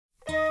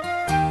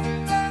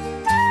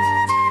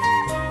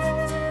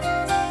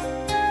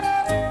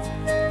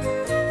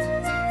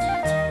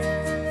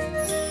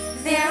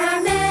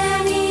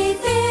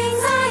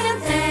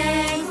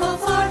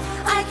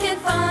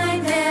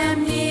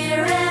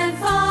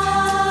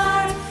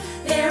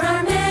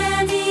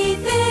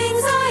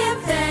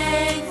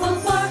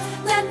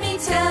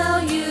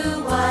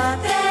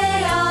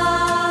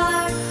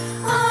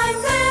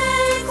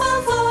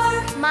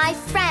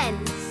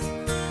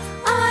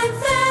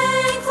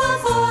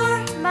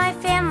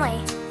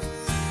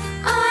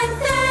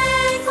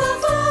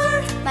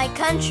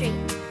country.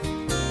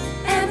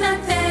 And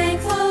I'm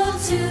thankful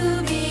to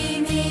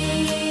be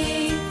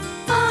me.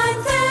 I'm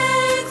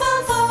thankful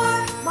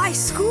for my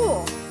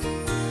school.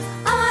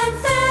 I'm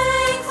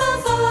thankful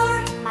for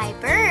My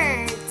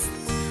birds.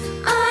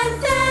 I'm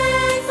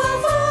thankful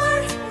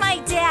for My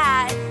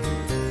dad.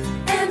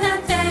 and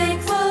I'm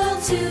thankful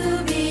to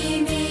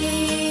be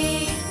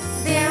me.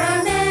 There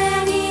are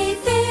many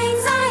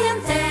things I am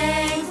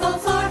thankful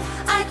for.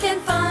 I can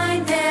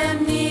find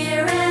them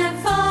near and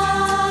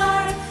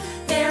far.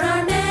 There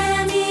are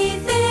many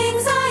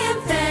things I am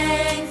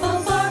thankful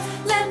for.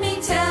 Let me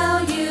tell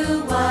you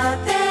what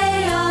they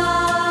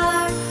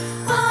are.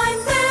 I'm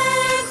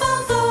thankful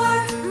for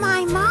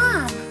My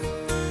mom.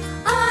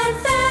 I'm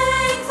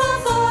thankful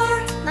for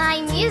My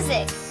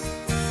music.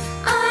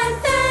 I'm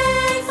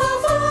thankful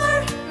for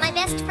My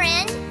best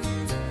friend.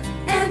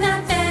 and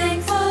I'm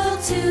thankful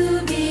to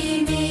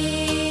be me.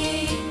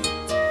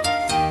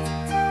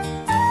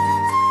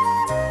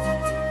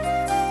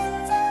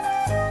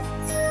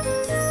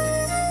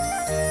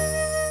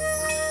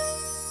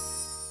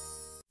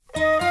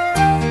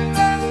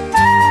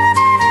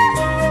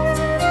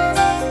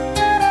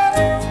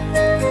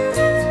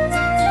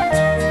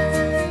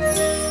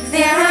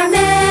 There are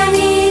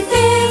many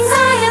things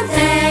I am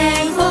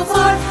thankful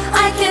for.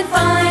 I can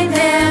find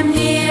them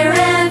near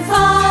and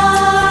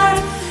far.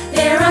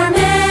 There are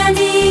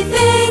many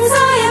things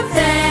I am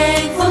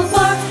thankful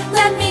for.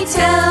 Let me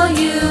tell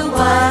you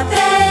what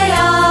they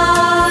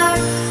are.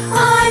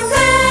 I'm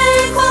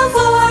thankful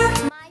for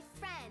My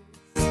friends.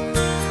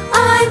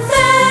 I'm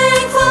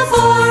thankful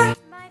for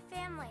My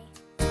family.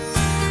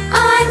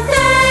 I'm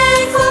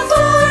thankful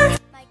for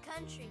My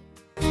country.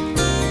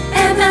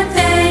 and I'm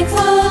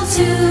thankful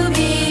to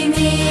be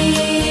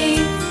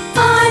me.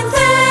 I'm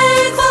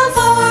thankful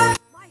for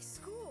My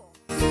school.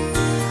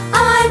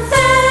 I'm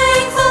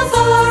thankful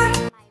for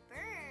My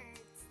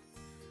birds.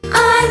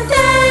 I'm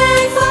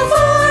thankful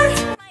for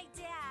My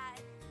dad.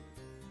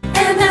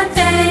 and I'm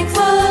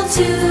thankful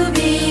to